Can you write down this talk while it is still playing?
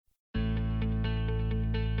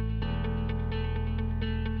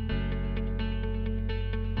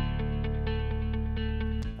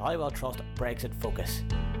Holywell Trust Brexit Focus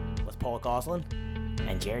with Paul Gosling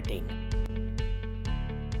and Jared Dean.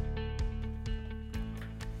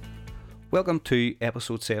 Welcome to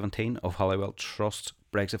episode 17 of Holywell Trust's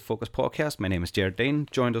Brexit Focus podcast. My name is Jared Dean,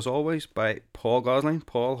 joined as always by Paul Gosling.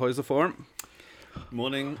 Paul, how's the form?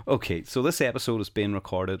 Morning. Okay, so this episode is being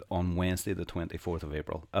recorded on Wednesday the 24th of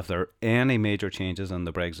April. If there are any major changes in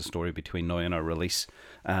the Brexit story between now and our release,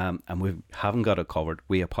 and we haven't got it covered,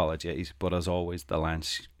 we apologise, but as always the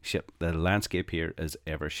landscape here is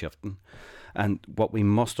ever shifting. And what we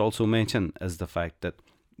must also mention is the fact that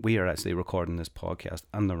we are actually recording this podcast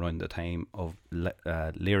and around the time of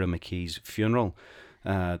Lyra McKee's funeral,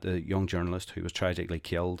 the young journalist who was tragically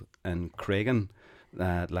killed in Craigan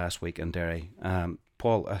last week in Derry.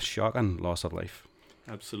 Paul, a shocking loss of life.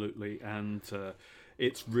 Absolutely, and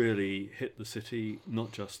it's really hit the city,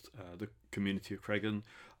 not just the community of Craigan,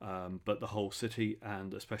 but the whole city,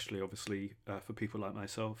 and especially obviously for people like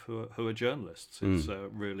myself who are journalists. It's a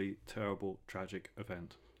really terrible, tragic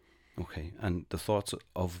event. Okay, and the thoughts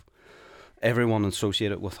of everyone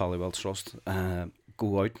associated with Holywell Trust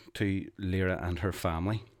go out to Lyra and her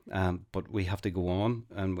family, but we have to go on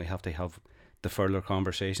and we have to have the further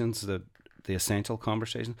conversations, the essential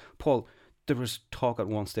conversations. Paul, there was talk at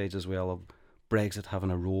one stage as well of Brexit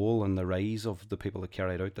having a role in the rise of the people that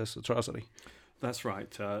carried out this atrocity. That's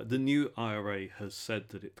right. The new IRA has said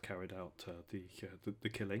that it carried out the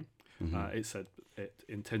killing. Mm-hmm. It said it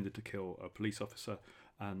intended to kill a police officer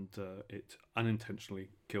and it unintentionally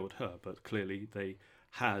killed her, but clearly they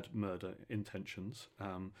had murder intentions.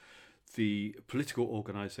 The political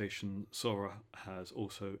organisation SORA has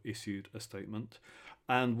also issued a statement,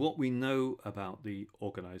 and what we know about the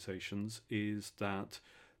organisations is that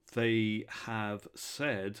they have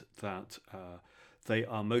said that they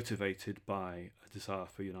are motivated by a desire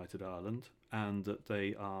for United Ireland, and that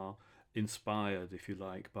they are inspired, if you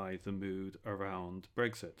like, by the mood around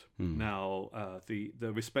Brexit. Now, the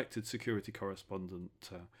respected security correspondent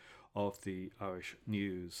of the Irish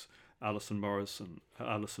News, Alison Morris,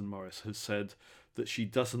 has said that she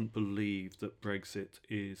doesn't believe that Brexit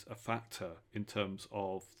is a factor in terms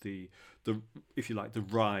of the if you like, the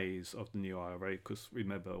rise of the new IRA. Because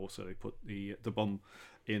remember, also they put the bomb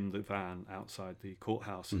in the van outside the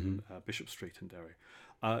courthouse in Bishop Street in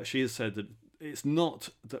Derry. She has said that it's not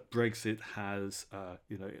that Brexit has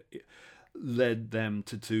led them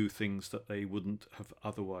to do things that they wouldn't have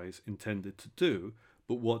otherwise intended to do.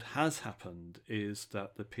 But what has happened is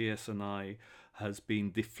that the PSNI has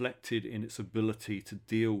been deflected in its ability to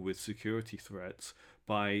deal with security threats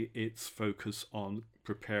by its focus on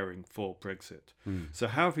preparing for Brexit. So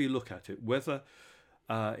however you look at it, whether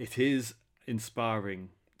it is inspiring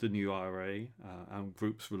the new IRA and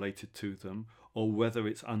groups related to them, or whether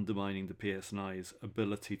it's undermining the PSNI's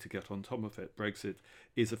ability to get on top of it, Brexit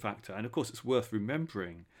is a factor. And of course, it's worth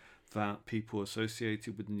remembering that people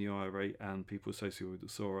associated with the new IRA and people associated with the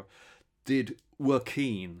SORA were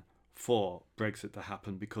keen for Brexit to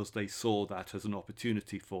happen because they saw that as an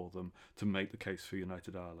opportunity for them to make the case for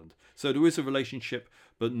United Ireland. So there is a relationship,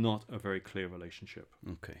 but not a very clear relationship.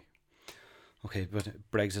 Okay, but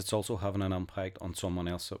Brexit's also having an impact on someone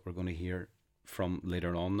else that we're going to hear from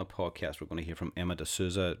later on in the podcast. We're going to hear from Emma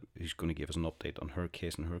D'Souza, who's going to give us an update on her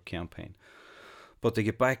case and her campaign. But to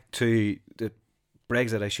get back to the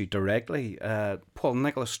Brexit issue directly, Paul,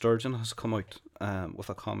 Nicola Sturgeon has come out with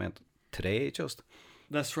a comment today just.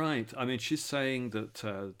 That's right. I mean, she's saying that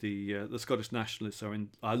the Scottish nationalists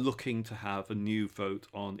are looking to have a new vote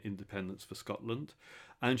on independence for Scotland,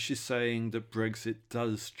 and she's saying that Brexit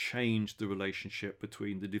does change the relationship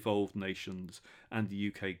between the devolved nations and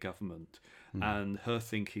the UK government. And her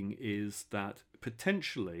thinking is that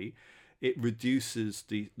potentially it reduces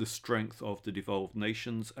the strength of the devolved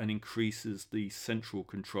nations and increases the central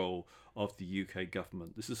control of the UK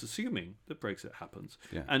government. This is assuming that Brexit happens,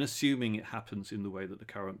 and assuming it happens in the way that the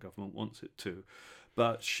current government wants it to.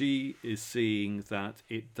 But she is seeing that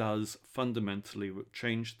it does fundamentally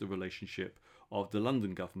change the relationship of the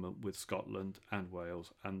London government with Scotland and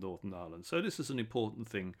Wales and Northern Ireland. So this is an important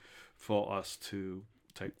thing for us to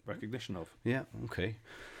take recognition of. Yeah, okay.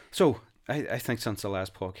 So I think since the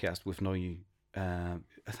last podcast, we've known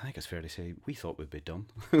I think it's fair to say we thought we'd be done.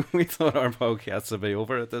 We thought our podcasts would be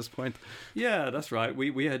over at this point. Yeah, that's right.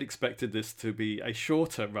 We had expected this to be a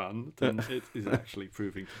shorter run than it is actually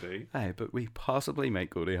proving to be. Aye, but we possibly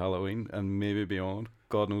might go to Halloween and maybe beyond.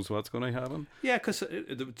 God knows what's going to happen. Yeah, because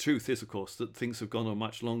the truth is, of course, that things have gone on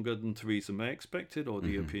much longer than Theresa May expected or the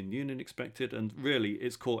European Union expected. And really,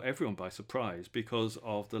 it's caught everyone by surprise because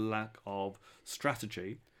of the lack of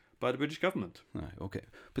strategy by the British government. Right, okay.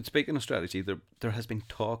 But speaking of strategy, there has been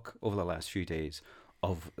talk over the last few days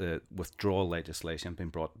of withdrawal legislation being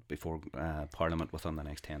brought before Parliament within the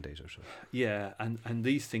next 10 days or so. Yeah, and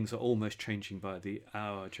these things are almost changing by the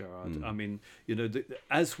hour, Gerard. I mean,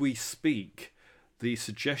 as we speak, the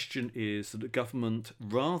suggestion is that the government,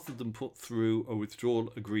 rather than put through a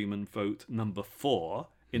withdrawal agreement vote number 4,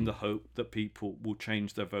 in the hope that people will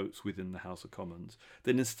change their votes within the House of Commons,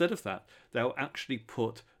 then instead of that, they'll actually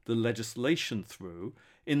put the legislation through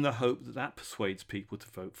in the hope that that persuades people to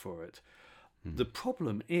vote for it. The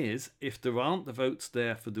problem is, if there aren't the votes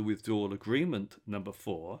there for the withdrawal agreement number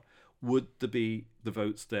 4, would there be the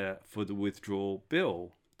votes there for the withdrawal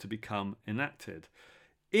bill to become enacted?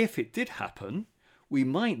 If it did happen, we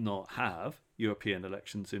might not have European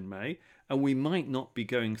elections in May, and we might not be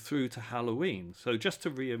going through to Halloween. So just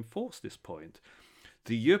to reinforce this point,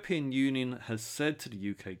 the European Union has said to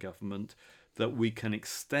the UK government that we can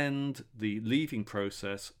extend the leaving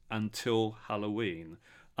process until Halloween,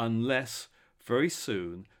 unless very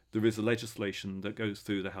soon there is a legislation that goes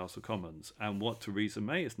through the House of Commons. And what Theresa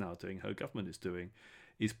May is now doing, her government is doing,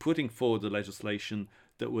 is putting forward the legislation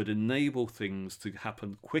that would enable things to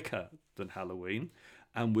happen quicker than Halloween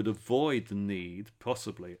and would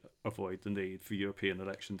possibly avoid the need for European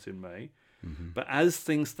elections in May. But as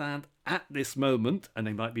things stand at this moment, and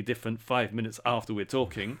they might be different 5 minutes after we're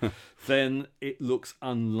talking, then it looks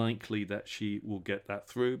unlikely that she will get that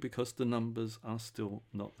through because the numbers are still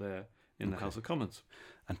not there in the House of Commons.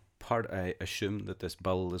 And I assume that this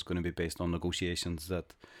bill is going to be based on negotiations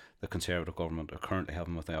that the Conservative government are currently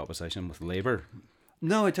having with the opposition, with Labour.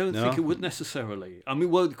 No, I don't think it would necessarily. I mean,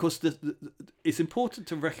 well, because it's important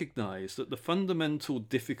to recognise that the fundamental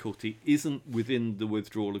difficulty isn't within the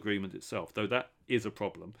withdrawal agreement itself, though that is a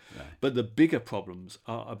problem. Right. But the bigger problems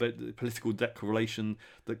are about the political declaration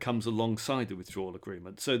that comes alongside the withdrawal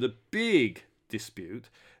agreement. So the big dispute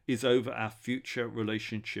is over our future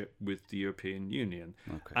relationship with the European Union,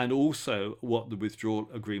 and also what the withdrawal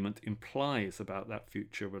agreement implies about that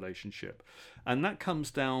future relationship. And that comes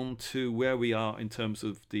down to where we are in terms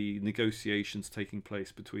of the negotiations taking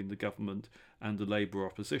place between the government and the Labour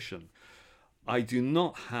opposition. I do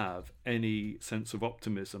not have any sense of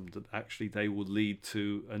optimism that actually they will lead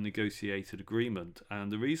to a negotiated agreement.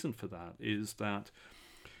 And the reason for that is that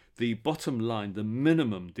the bottom line, the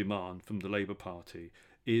minimum demand from the Labour Party,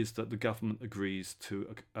 is that the government agrees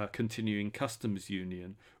to a continuing customs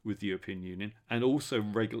union with the European Union and also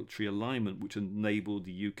regulatory alignment which enable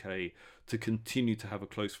the UK to continue to have a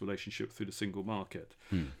close relationship through the single market.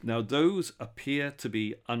 Now, those appear to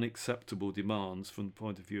be unacceptable demands from the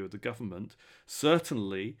point of view of the government,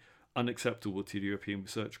 certainly unacceptable to the European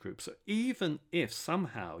Research Group. So even if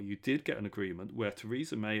somehow you did get an agreement where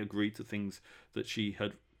Theresa May agreed to things that she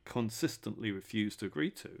had consistently refused to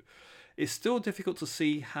agree to, it's still difficult to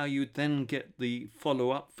see how you then get the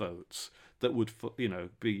follow-up votes that would,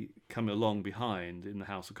 be coming along behind in the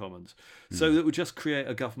House of Commons. So that would just create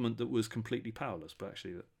a government that was completely powerless. But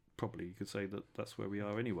actually, probably you could say that that's where we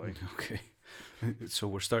are anyway. Okay. So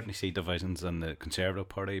we're starting to see divisions in the Conservative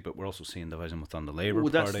Party, but we're also seeing division within the Labour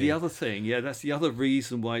Party. Well, that's the other thing. Yeah, that's the other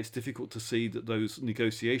reason why it's difficult to see that those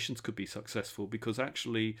negotiations could be successful, because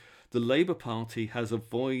actually the Labour Party has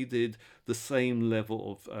avoided the same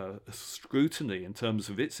level of scrutiny in terms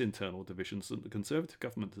of its internal divisions that the Conservative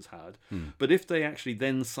government has had. But if they actually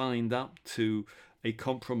then signed up to a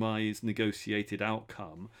compromise negotiated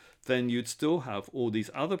outcome, then you'd still have all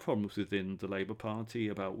these other problems within the Labour Party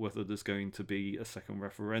about whether there's going to be a second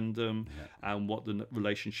referendum and what the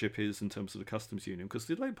relationship is in terms of the customs union, because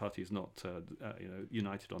the Labour Party is not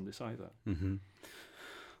united on this either.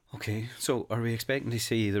 Okay, so are we expecting to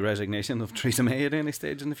see the resignation of Theresa May at any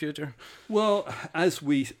stage in the future? Well, as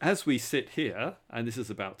we sit here, and this is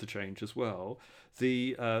about to change as well,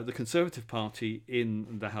 the Conservative Party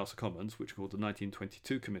in the House of Commons, which are called the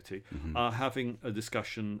 1922 Committee, are having a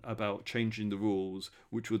discussion about changing the rules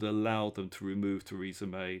which would allow them to remove Theresa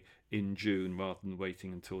May in June rather than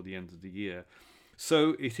waiting until the end of the year.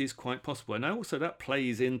 So it is quite possible. And also that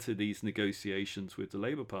plays into these negotiations with the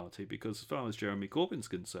Labour Party, because as far as Jeremy Corbyn's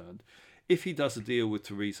concerned, if he does a deal with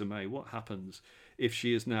Theresa May, what happens if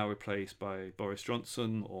she is now replaced by Boris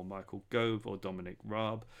Johnson or Michael Gove or Dominic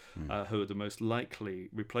Raab, who are the most likely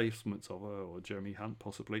replacements of her, or Jeremy Hunt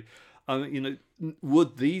possibly?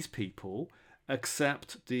 Would these people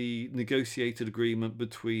accept the negotiated agreement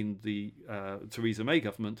between the Theresa May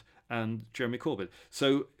government and Jeremy Corbyn?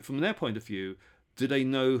 So from their point of view, do they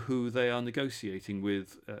know who they are negotiating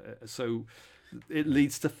with? So it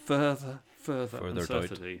leads to further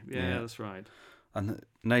uncertainty. Yeah, that's right. And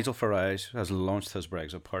Nigel Farage has launched his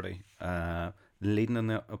Brexit party. leading in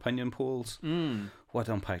the opinion polls. What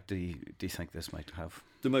impact do you think this might have?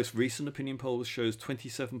 The most recent opinion polls shows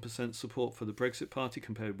 27% support for the Brexit Party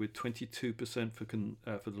compared with 22% for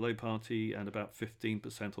the Labour Party and about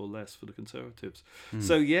 15% or less for the Conservatives.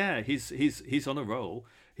 So yeah, he's on a roll.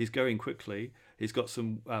 He's going quickly. He's got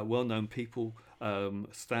some well-known people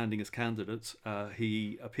standing as candidates.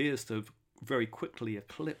 He appears to have very quickly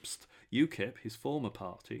eclipsed UKIP, his former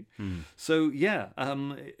party. So yeah,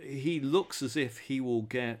 he looks as if he will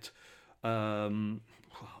get,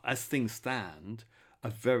 as things stand, a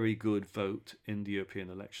very good vote in the European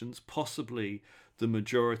elections. Possibly the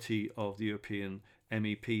majority of the European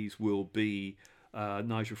MEPs will be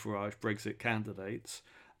Nigel Farage Brexit candidates.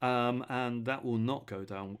 And that will not go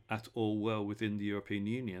down at all well within the European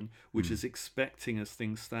Union, which is expecting, as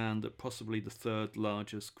things stand, that possibly the third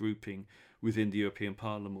largest grouping within the European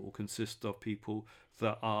Parliament will consist of people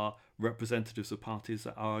that are representatives of parties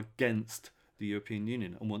that are against the European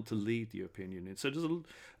Union and want to leave the European Union. So there's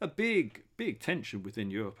a big tension within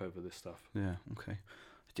Europe over this stuff. Yeah, okay.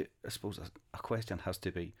 I suppose a question has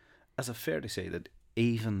to be, is it fair to say that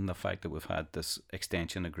even the fact that we've had this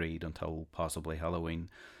extension agreed until possibly Halloween,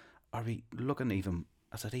 are we looking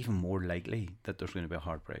is it even more likely that there's going to be a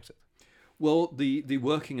hard Brexit? Well, the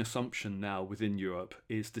working assumption now within Europe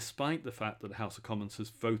is, despite the fact that the House of Commons has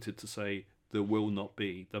voted to say there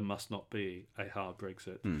must not be a hard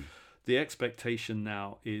Brexit, the expectation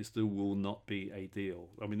now is there will not be a deal.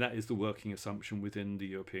 I mean, that is the working assumption within the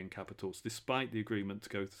European capitals, despite the agreement to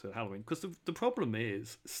go to Halloween. Because the problem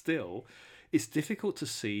is, still, it's difficult to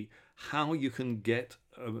see how you can get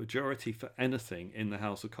a majority for anything in the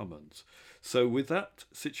House of Commons. So with that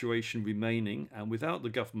situation remaining, and without the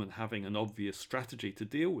government having an obvious strategy to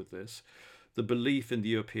deal with this, the belief in the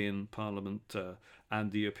European Parliament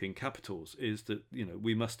and the European capitals is that,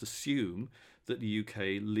 we must assume that the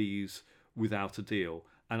UK leaves without a deal.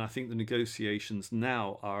 And I think the negotiations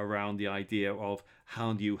now are around the idea of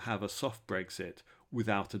how do you have a soft Brexit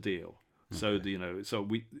without a deal. Okay. So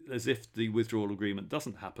as if the withdrawal agreement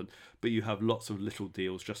doesn't happen, but you have lots of little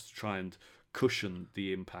deals just to try and cushion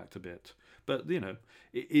the impact a bit. But it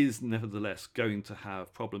is nevertheless going to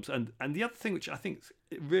have problems. And the other thing which I think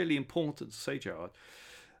is really important to say, Gerard,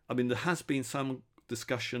 I mean, there has been some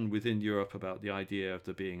discussion within Europe about the idea of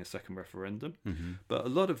there being a second referendum, but a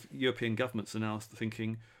lot of European governments are now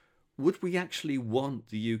thinking, would we actually want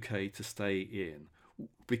the UK to stay in?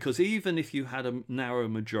 Because even if you had a narrow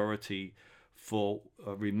majority for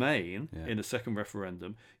Remain in a second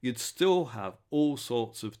referendum, you'd still have all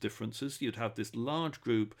sorts of differences. You'd have this large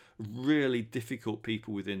group of really difficult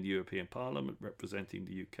people within the European Parliament representing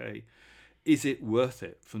the UK. Is it worth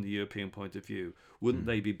it from the European point of view? Wouldn't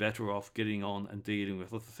they be better off getting on and dealing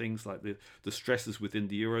with other things like the stresses within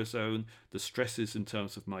the Eurozone, the stresses in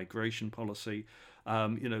terms of migration policy?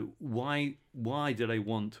 Why would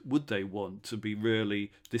they want to be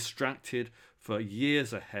really distracted for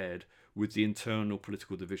years ahead with the internal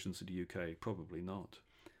political divisions of the UK? Probably not.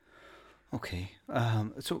 Okay.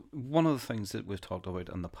 So one of the things that we've talked about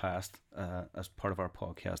in the past as part of our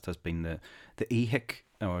podcast has been the EHIC,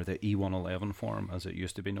 or the E111 forum, as it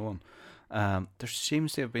used to be known. There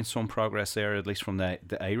seems to have been some progress there, at least from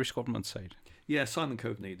the Irish government side. Yeah, Simon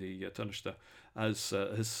Coveney, the Taoiseach,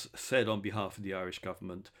 has said on behalf of the Irish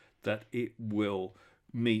government that it will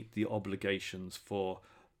meet the obligations for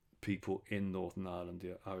people in Northern Ireland,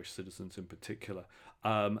 the Irish citizens in particular,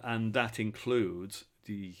 and that includes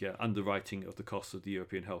the underwriting of the costs of the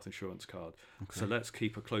European Health Insurance Card. Okay. So let's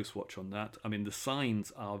keep a close watch on that. I mean, the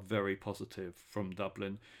signs are very positive from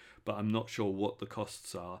Dublin, but I'm not sure what the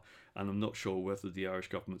costs are, and I'm not sure whether the Irish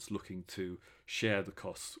government's looking to share the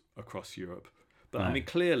costs across Europe. But I mean,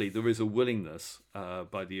 clearly there is a willingness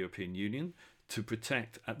by the European Union to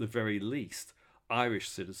protect, at the very least, Irish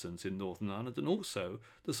citizens in Northern Ireland, and also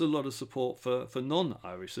there's a lot of support for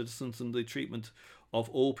non-Irish citizens and the treatment of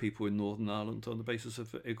all people in Northern Ireland on the basis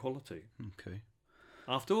of equality. Okay.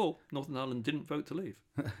 After all, Northern Ireland didn't vote to leave.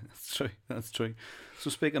 That's true. So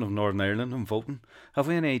speaking of Northern Ireland and voting, have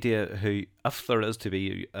we any idea who, if there is to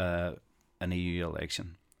be an EU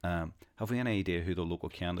election, have we any idea who the local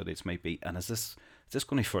candidates might be? And is this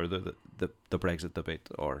going to further the Brexit debate,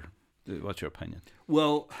 or what's your opinion?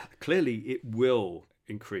 Well, clearly it will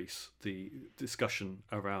increase the discussion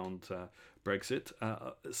around Brexit.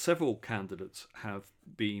 Several candidates have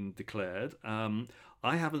been declared.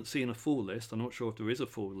 I haven't seen a full list. I'm not sure if there is a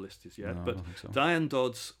full list as yet. No, but I don't think so. Diane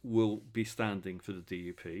Dodds will be standing for the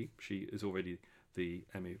DUP. She is already the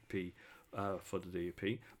MEP for the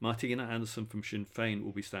DUP. Martina Anderson from Sinn Féin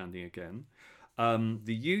will be standing again.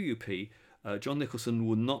 The UUP, John Nicholson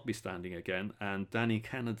will not be standing again, and Danny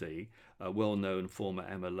Kennedy, a well-known former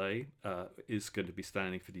MLA, is going to be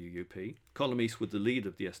standing for the UUP. Colm Eastwood, the leader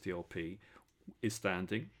of the SDLP, is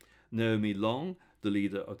standing. Naomi Long, the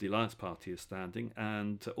leader of the Alliance Party, is standing,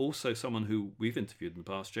 and also someone who we've interviewed in the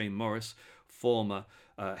past, Jane Morris, former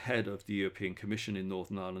head of the European Commission in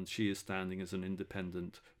Northern Ireland. She is standing as an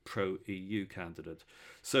independent pro-EU candidate.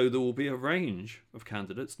 So there will be a range of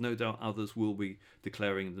candidates. No doubt others will be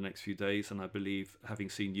declaring in the next few days, and I believe, having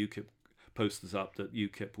seen UKIP posters up, that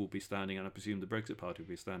UKIP will be standing, and I presume the Brexit Party will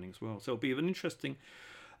be standing as well. So it'll be an interesting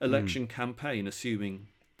election campaign, assuming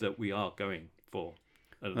that we are going for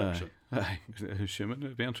an election. Assuming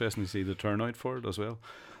it'd be interesting to see the turnout for it as well.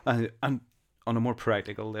 And on a more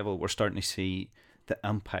practical level, we're starting to see the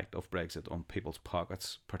impact of Brexit on people's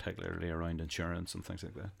pockets, particularly around insurance and things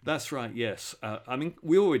like that. That's right, yes. I mean,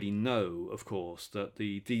 we already know, of course, that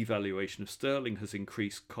the devaluation of sterling has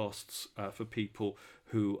increased costs for people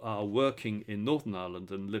who are working in Northern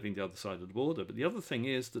Ireland and living the other side of the border. But the other thing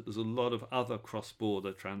is that there's a lot of other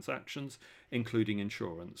cross-border transactions, including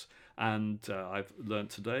insurance. And I've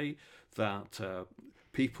learned today that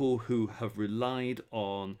people who have relied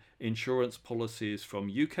on insurance policies from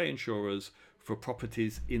UK insurers for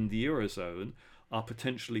properties in the Eurozone are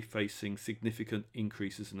potentially facing significant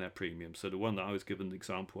increases in their premiums. So the one that I was given the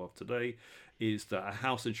example of today is that a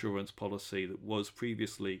house insurance policy that was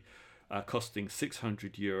previously costing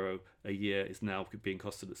 €600 a year is now being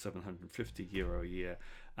costed at €750 a year.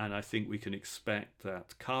 And I think we can expect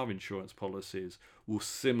that car insurance policies will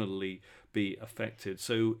similarly be affected.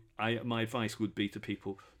 So my advice would be to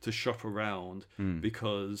people to shop around,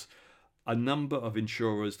 because a number of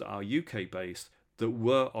insurers that are UK based that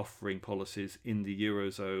were offering policies in the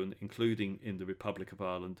Eurozone, including in the Republic of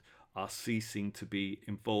Ireland, are ceasing to be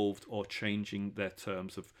involved or changing their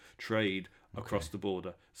terms of trade across the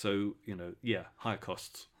border. So, higher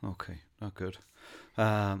costs. Okay, not good.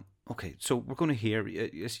 Okay, so we're going to hear,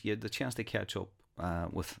 you had the chance to catch up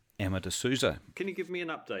with Emma D'Souza. Can you give me an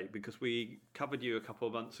update? Because we covered you a couple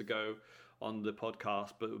of months ago on the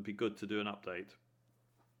podcast, but it would be good to do an update.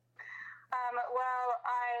 Well,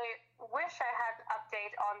 I wish I had an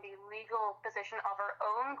update on the legal position of our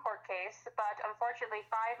own court case, but unfortunately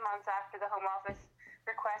 5 months after the Home Office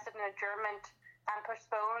requested an adjournment and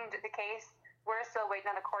postponed the case, we're still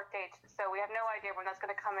waiting on a court date. So we have no idea when that's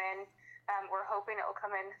going to come in. We're hoping it will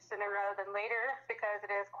come in sooner rather than later, because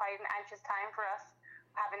it is quite an anxious time for us,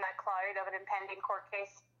 having that cloud of an impending court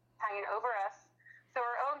case hanging over us. So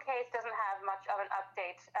our own case doesn't have much of an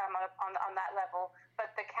update on that level,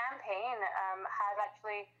 but the campaign has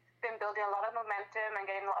actually been building a lot of momentum and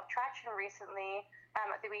getting a lot of traction recently.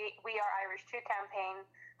 The We Are Irish 2 campaign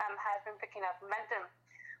has been picking up momentum.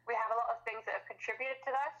 We have a lot of things that have contributed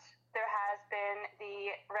to that. There has been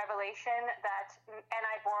the revelation that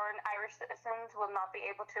NI-born Irish citizens will not be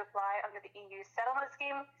able to apply under the EU settlement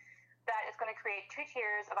scheme. That is going to create 2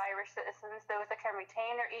 tiers of Irish citizens, those that can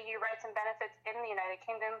retain their EU rights and benefits in the United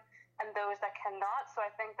Kingdom and those that cannot. So I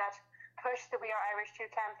think that pushed the We Are Irish 2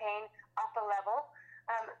 campaign up a level.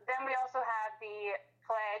 Then we also have the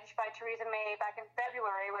pledge by Theresa May back in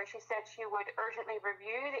February, where she said she would urgently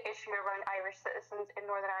review the issue around Irish citizens in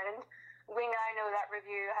Northern Ireland. We now know that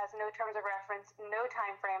review has no terms of reference, no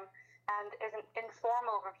time frame, and is an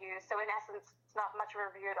informal review. So in essence, it's not much of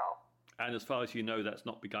a review at all. And as far as you know, that's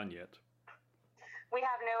not begun yet. We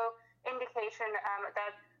have no indication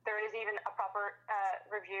that there is even a proper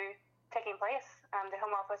review taking place. The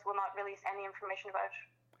Home Office will not release any information about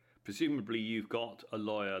it. Presumably you've got a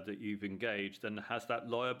lawyer that you've engaged, and has that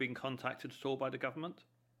lawyer been contacted at all by the government?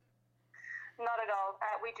 Not at all.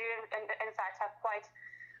 We do, in fact, have quite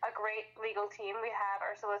a great legal team. We have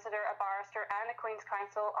our solicitor, a barrister, and a Queen's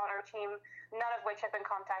Counsel on our team, none of which have been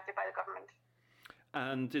contacted by the government.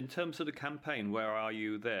 And in terms of the campaign, where are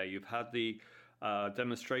you there? You've had the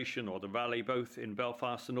demonstration or the rally both in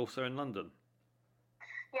Belfast and also in London.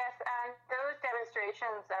 Yes, and those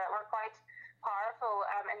demonstrations were quite powerful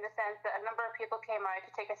in the sense that a number of people came out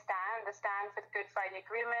to take a stand for the Good Friday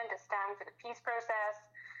Agreement, a stand for the peace process,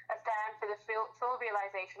 a stand for the full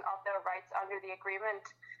realisation of their rights under the agreement.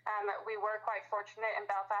 We were quite fortunate in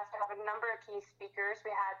Belfast to have a number of key speakers.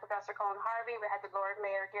 We had Professor Colin Harvey, we had the Lord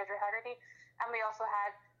Mayor Deirdre Haggerty, and we also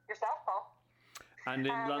had yourself, Paul. And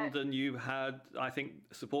in London you had, I think,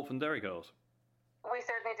 support from Derry Girls. We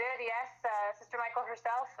certainly did, yes. Sister Michael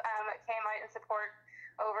herself came out in support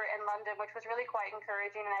over in London, which was really quite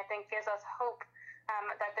encouraging, and I think gives us hope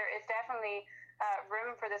that there is definitely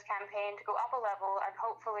room for this campaign to go up a level, and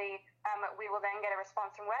hopefully we will then get a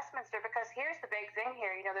response from Westminster, because here's the big thing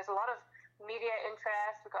here. There's a lot of media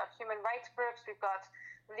interest, we've got human rights groups, we've got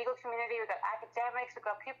legal community, we've got academics, we've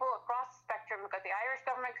got people across the spectrum. We've got the Irish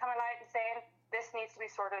government coming out and saying this needs to be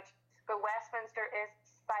sorted. But Westminster is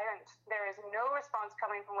silent. There is no response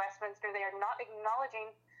coming from Westminster. They are not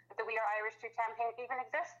acknowledging that the We Are Irish 2 campaign even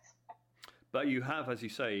exists. But you have, as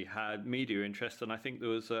you say, had media interest, and I think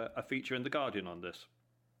there was a feature in The Guardian on this.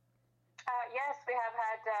 Yes, we have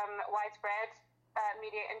had widespread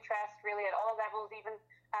media interest, really at all levels, even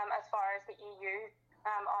as far as the EU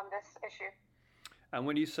on this issue. And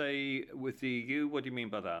when you say with the EU, what do you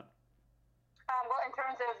mean by that? Well, in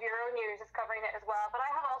terms of Euronews is covering it as well, but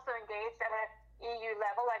I have also engaged at an EU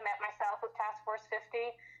level. I met myself with Task Force 50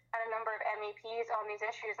 and a number of MEPs on these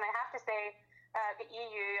issues, and I have to say the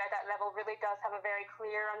EU at that level really does have a very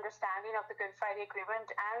clear understanding of the Good Friday Agreement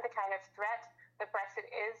and the kind of threat that Brexit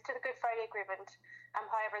is to the Good Friday Agreement.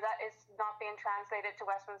 However, that is not being translated to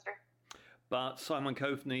Westminster. But Simon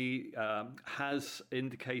Coveney has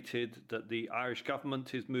indicated that the Irish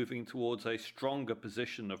government is moving towards a stronger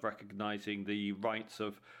position of recognising the rights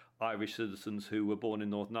of Irish citizens who were born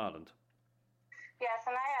in Northern Ireland. Yes,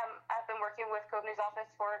 and I've been working with Coveney's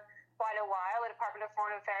office for quite a while. The Department of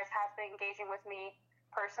Foreign Affairs has been engaging with me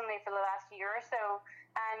personally for the last year or so,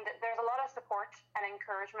 and there's a lot of support and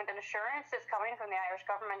encouragement and assurance that's coming from the Irish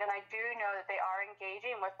government, and I do know that they are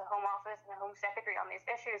engaging with the Home Office and the Home Secretary on these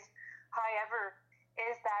issues. However,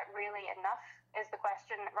 is that really enough is the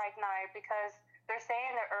question right now, because they're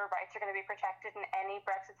saying that our rights are going to be protected in any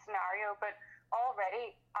Brexit scenario, but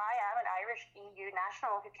already I am an Irish EU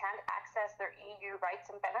national who can't access their EU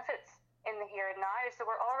rights and benefits in the here and now. So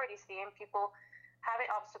we're already seeing people having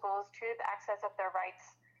obstacles to the access of their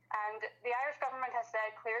rights. And the Irish government has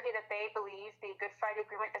said clearly that they believe the Good Friday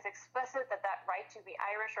Agreement is explicit, that that right to be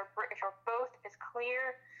Irish or British or both is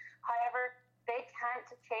clear. However, they can't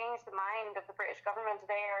change the mind of the British government.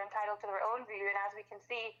 They are entitled to their own view, and as we can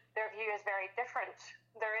see, their view is very different.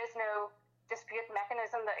 There is no dispute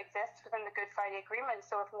mechanism that exists within the Good Friday Agreement.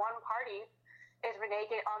 So if one party is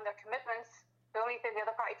reneging on their commitments, the only thing the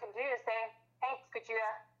other party can do is say, hey, could you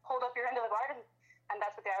hold up your end of the bargain? And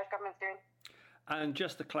that's what the Irish government's doing. And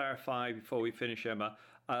just to clarify before we finish, Emma,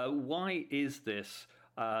 why is this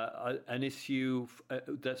an issue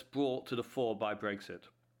that's brought to the fore by Brexit?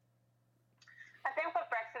 I think what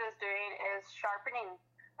Brexit is doing is sharpening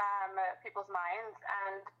people's minds.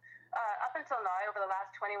 And up until now, over the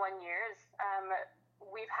last 21 years,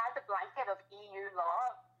 we've had the blanket of EU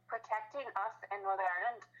law protecting us in Northern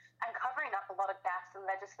Ireland and covering up a lot of gaps in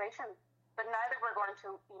legislation. But now that we're going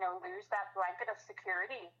to, lose that blanket of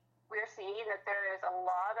security, we're seeing that there is a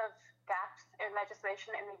lot of gaps in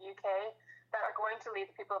legislation in the UK that are going to leave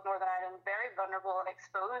the people of Northern Ireland very vulnerable and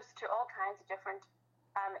exposed to all kinds of different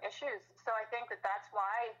issues. So I think that that's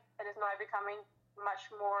why it is now becoming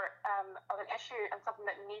much more of an issue and something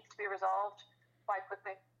that needs to be resolved quite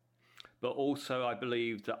quickly. But also, I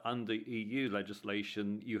believe that under EU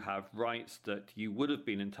legislation, you have rights that you would have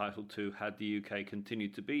been entitled to had the UK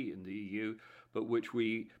continued to be in the EU, but which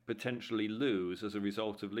we potentially lose as a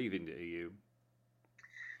result of leaving the EU.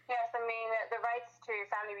 Yes, I mean, the rights to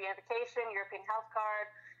family reunification, European health card,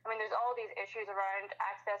 there's all these issues around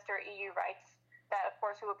access to our EU rights that, of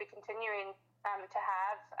course, we will be continuing to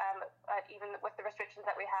have, even with the restrictions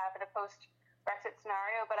that we have in a post-Brexit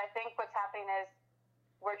scenario. But I think what's happening is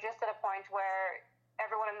we're just at a point where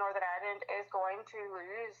everyone in Northern Ireland is going to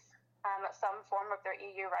lose some form of their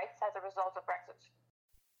EU rights as a result of Brexit.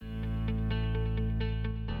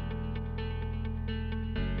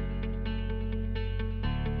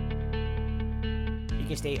 You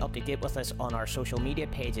can stay up to date with us on our social media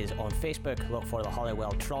pages. On Facebook, look for the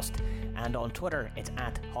Holywell Trust, and on Twitter, it's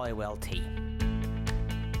 @HolywellT.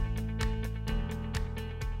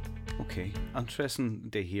 Okay, interesting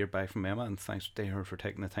to hear back from Emma, and thanks to her for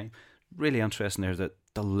taking the time. Really interesting there that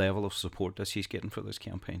the level of support that she's getting for this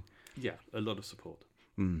campaign. Yeah, a lot of support.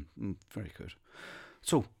 Very good.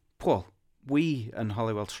 So, Paul, we in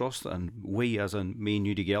Holywell Trust, and we as in me and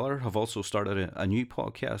you together, have also started a new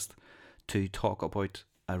podcast to talk about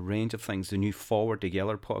a range of things, the new Forward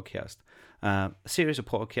Together podcast. A series of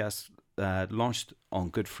podcasts launched on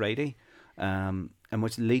Good Friday, in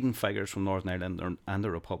which leading figures from Northern Ireland and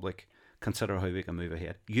the Republic consider how we can move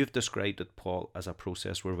ahead. You've described it, Paul, as a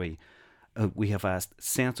process where we have asked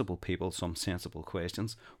sensible people some sensible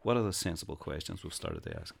questions. What are the sensible questions we've started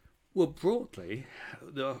to ask? Well, broadly,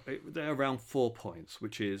 they're around 4 points,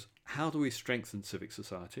 which is, how do we strengthen civic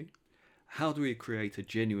society? How do we create a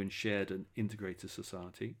genuine, shared and integrated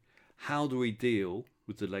society? How do we deal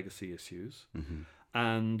with the legacy issues? Mm-hmm.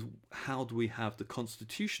 And how do we have the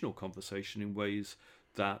constitutional conversation in ways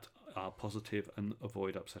that are positive and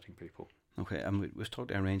avoid upsetting people? Okay, and we've talked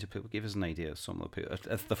to a range of people. Give us an idea of some of the people.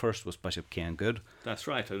 The first was Bishop Ken Good. That's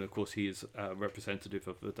right, and of course he is a representative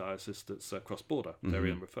of the diocese that's cross-border, Derry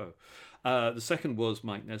and Raphoe. The second was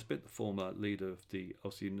Mike Nesbitt, the former leader of the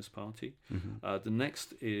Ulster Unionist Party. The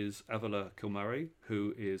next is Avila Kilmurray,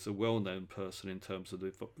 who is a well-known person in terms of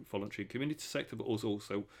the voluntary community sector, but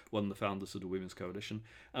also one of the founders of the Women's Coalition.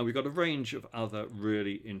 And we've got a range of other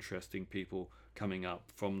really interesting people coming up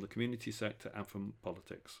from the community sector and from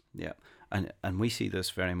politics. Yeah, and we see this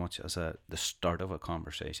very much as the start of a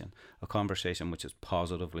conversation which is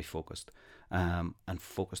positively focused, and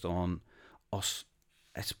focused on us,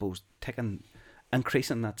 I suppose,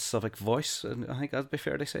 increasing that civic voice. And I think that'd be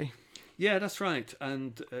fair to say. Yeah, that's right.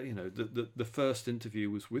 And the first interview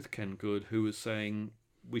was with Ken Good, who was saying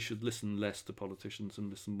we should listen less to politicians and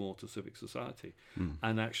listen more to civic society.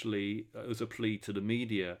 And actually, it was a plea to the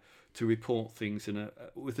media to report things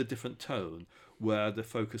with a different tone, where the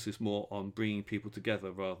focus is more on bringing people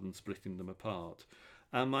together rather than splitting them apart.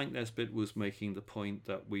 And Mike Nesbitt was making the point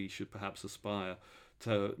that we should perhaps aspire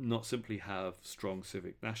to not simply have strong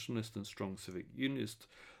civic nationalist and strong civic unionist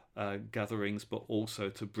gatherings, but also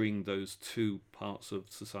to bring those two parts of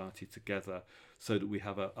society together so that we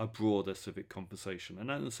have a broader civic conversation. And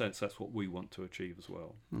in a sense, that's what we want to achieve as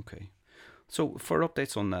well. Okay. So for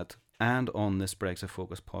updates on that and on this Brexit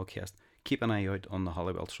Focus podcast, keep an eye out on the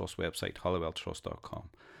Holywell Trust website, holywelltrust.com.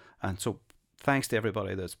 And so thanks to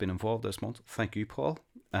everybody that's been involved this month. Thank you, Paul.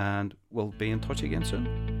 And we'll be in touch again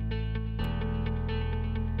soon.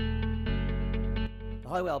 The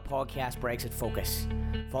Holywell Podcast Brexit Focus,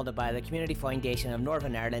 funded by the Community Foundation of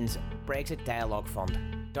Northern Ireland's Brexit Dialogue Fund.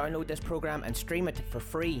 Download this programme and stream it for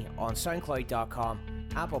free on soundcloud.com,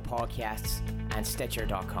 Apple Podcasts and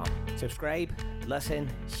Stitcher.com. Subscribe, listen,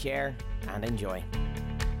 share and enjoy.